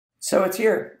So it's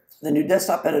here. The new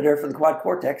desktop editor for the Quad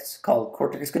Cortex, called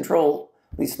Cortex Control,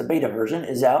 at least the beta version,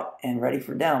 is out and ready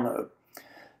for download.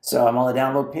 So I'm on the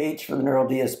download page for the Neural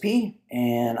DSP,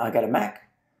 and I got a Mac.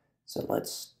 So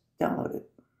let's download it.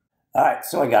 All right,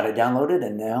 so I got it downloaded,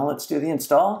 and now let's do the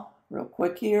install real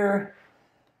quick here.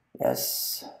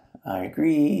 Yes, I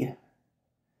agree.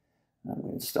 I'm going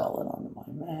to install it onto my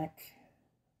Mac.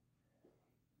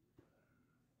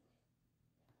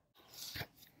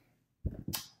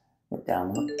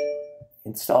 Download.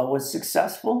 Install was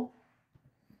successful.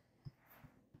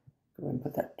 Go ahead and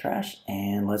put that in trash,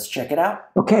 and let's check it out.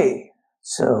 Okay,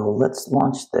 so let's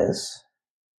launch this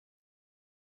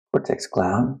Cortex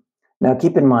Cloud. Now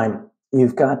keep in mind,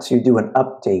 you've got to do an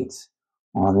update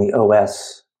on the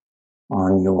OS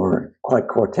on your Quad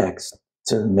Cortex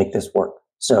to make this work.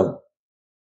 So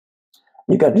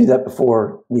you've got to do that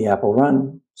before the app will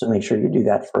run, so make sure you do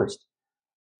that first.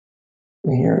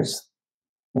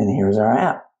 Here's our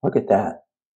app. Look at that.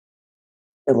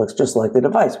 It looks just like the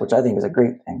device, which I think is a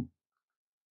great thing.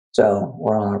 So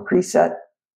we're on our preset.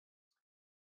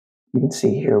 You can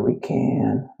see here we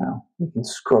can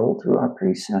scroll through our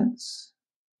presets,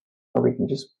 or we can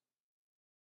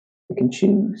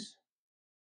choose.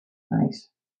 Nice.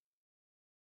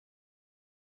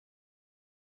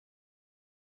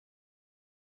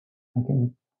 I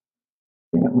can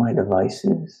bring up my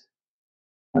devices.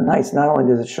 Oh, nice. Not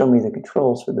only does it show me the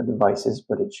controls for the devices,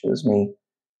 but it shows me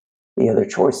the other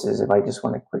choices if I just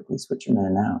want to quickly switch them in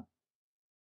and out.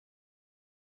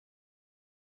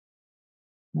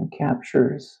 My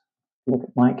captures. Look at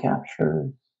my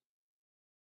captures.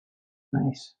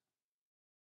 Nice.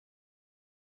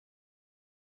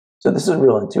 So this is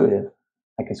real intuitive.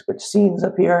 I can switch scenes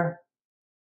up here.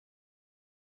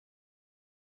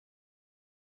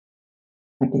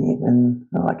 I can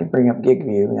bring up gig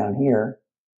view down here.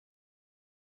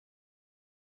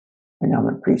 Right now I'm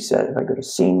in preset. If I go to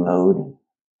scene mode,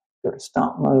 go to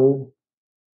stop mode.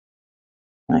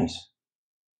 Nice.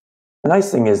 The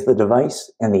nice thing is the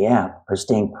device and the app are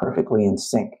staying perfectly in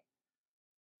sync.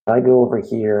 If I go over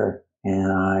here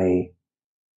and I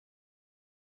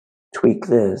tweak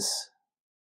this,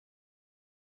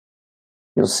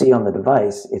 you'll see on the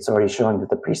device, it's already showing that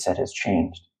the preset has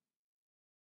changed.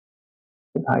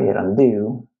 If I hit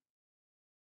undo,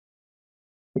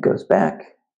 it goes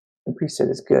back, the preset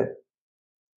is good.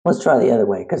 Let's try the other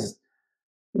way, because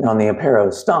on the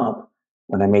Ampero Stomp,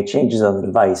 when I made changes on the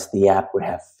device, the app would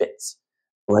have fits.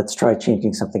 Let's try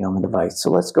changing something on the device.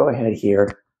 So let's go ahead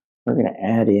here. We're going to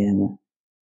add in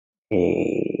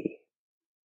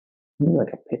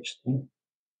like a pitch thing.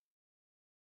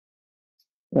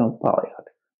 Polygon.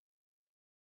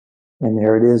 And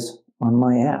there it is on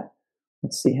my app.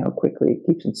 Let's see how quickly it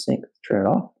keeps in sync. Let's turn it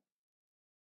off.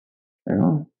 Turn it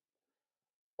on.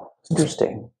 It's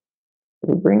interesting. If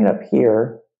we bring it up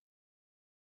here,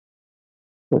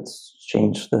 let's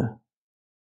change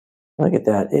look at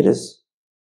that. It is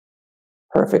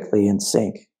perfectly in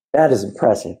sync. That is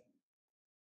impressive.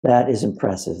 That is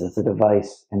impressive that the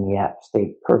device and the app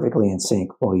stay perfectly in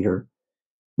sync while you're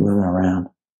moving around.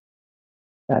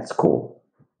 That's cool.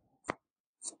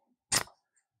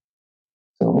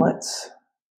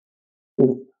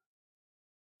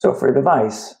 So for a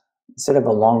device, instead of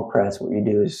a long press, what you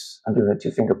do is I'm doing a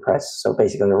 2-finger press. So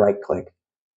basically a right click,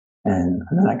 and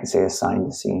then I can say assign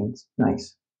to scenes.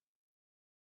 Nice.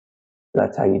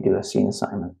 That's how you do a scene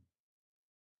assignment.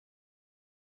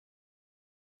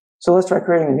 So let's try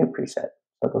creating a new preset.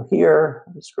 I'll go here,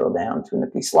 I'll just scroll down to an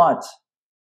empty slot,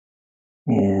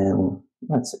 and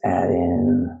let's add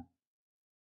in,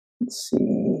 let's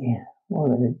see, what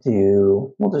we're going to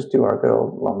do. We'll just do our good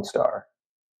old Lone Star.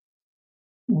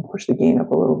 We'll push the gain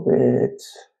up a little bit,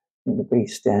 bring the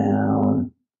bass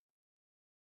down,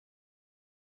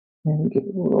 and give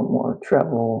it a little more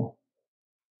treble,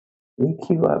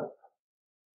 EQ up,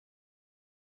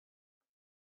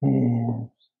 and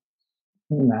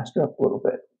master up a little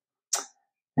bit.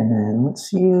 And then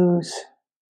let's use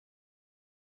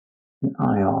an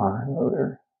IR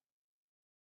loader.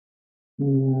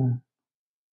 Yeah.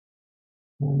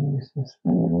 I'll use this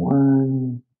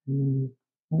one.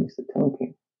 I'll use the tone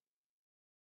key.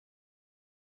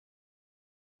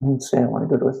 Let's say I want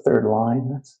to go to a third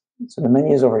line. So the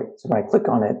menu is over. So when I click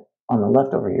on it on the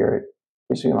left over here, it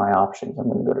gives me my options. I'm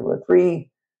going to go to a 3,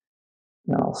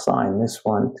 and I'll assign this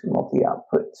one to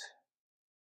multi-output.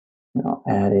 And I'll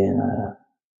add in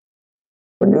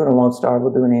we're doing a Lone Star,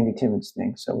 we'll do an Andy Timmons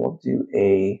thing. So we'll do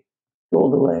a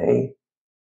dual delay,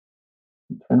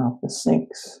 turn off the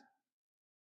syncs.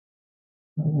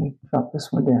 Let me drop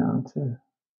this one down to,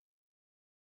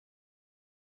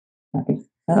 there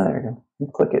we go. You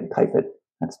click it, type it,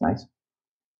 That's nice.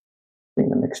 Bring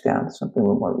the mix down to something a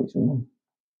little more reasonable.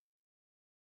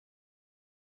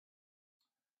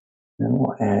 Then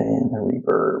we'll add in the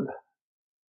reverb.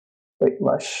 Quite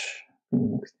lush.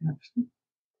 Bring the mix down.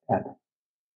 Add.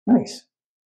 Nice.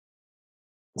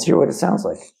 Let's hear what it sounds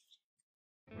like.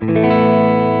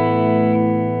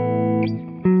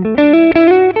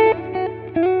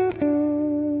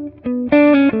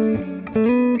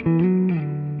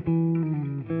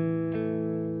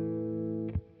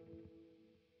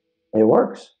 It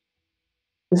works.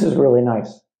 This is really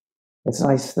nice. It's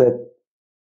nice that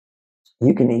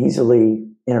you can easily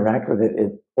interact with it.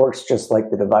 It works just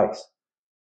like the device.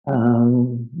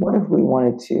 What if we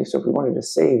wanted to, so if we wanted to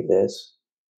save this,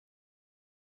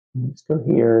 let's go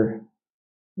here,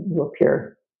 go up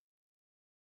here.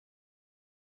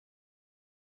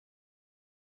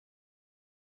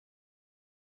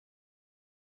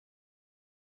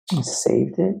 And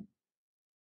saved it.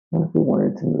 What if we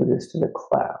wanted to move this to the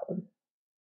cloud?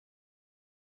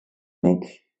 I think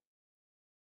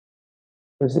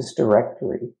there's this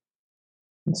directory.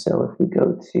 And so if we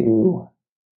go to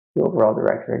the overall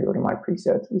directory, go to my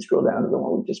presets, we scroll down to the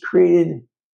one we just created.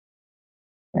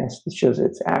 And it shows that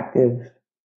it's active.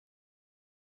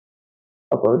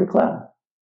 Upload to cloud.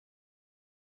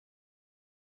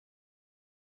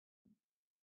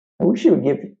 I wish you would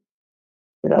give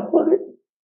it uploaded.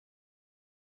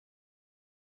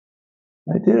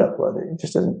 I did upload it. It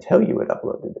just doesn't tell you it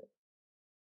uploaded it.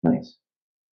 Nice.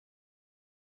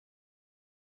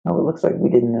 Oh, it looks like we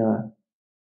didn't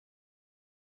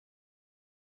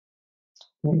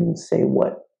say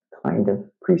what kind of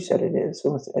preset it is. So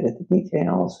let's edit the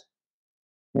details.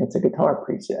 And it's a guitar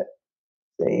preset.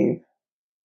 Save.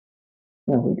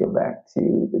 Then we go back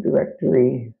to the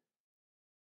directory.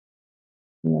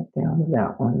 Back down to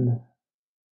that one.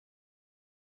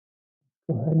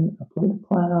 Go ahead and upload to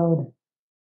cloud.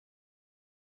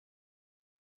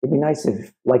 It'd be nice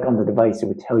if, like on the device, it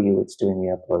would tell you it's doing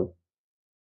the upload.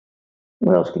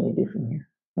 What else can you do from here?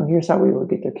 Well, here's how we would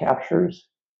get the captures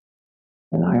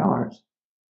and IRs.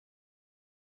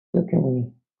 So can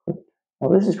we click?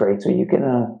 Well, this is great. So you can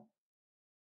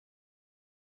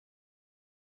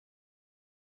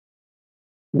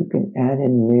add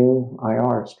in new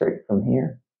IR straight from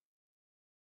here.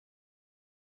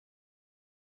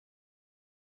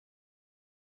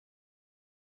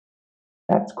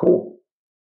 That's cool.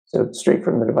 So straight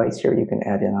from the device here, you can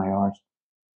add in IRs.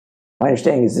 My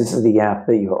understanding is this is the app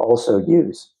that you also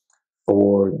use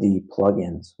for the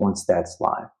plugins once that's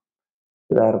live.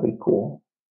 So that'll be cool.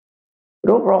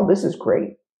 But overall, this is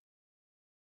great.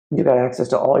 You've got access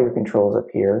to all your controls up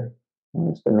here.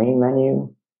 There's the main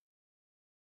menu.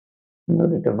 You go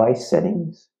to device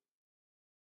settings.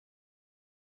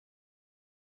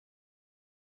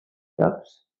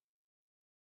 Backups.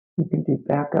 You can do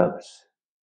backups.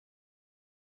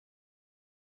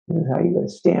 This is how you go to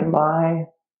standby.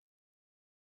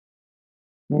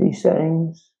 MIDI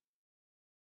settings.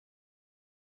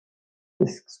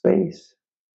 Disk space.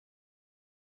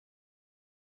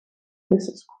 This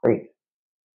is great.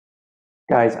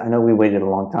 Guys, I know we waited a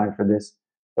long time for this,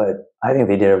 but I think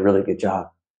they did a really good job.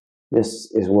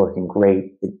 This is working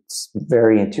great. It's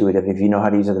very intuitive. If you know how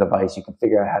to use the device, you can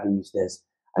figure out how to use this.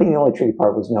 I think the only tricky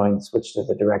part was knowing to switch to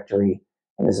the directory,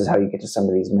 and this is how you get to some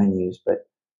of these menus. But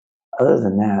other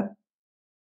than that,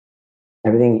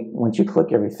 everything, once you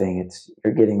click everything,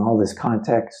 you're getting all this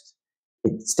context.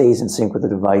 It stays in sync with the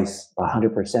device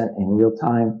 100% in real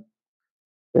time.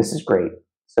 This is great.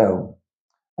 So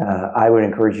I would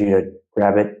encourage you to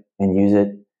grab it and use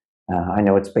it. I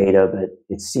know it's beta, but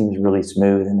it seems really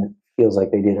smooth, and it feels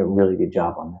like they did a really good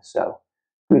job on this. So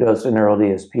kudos to Neural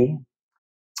DSP,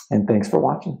 and thanks for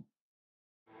watching.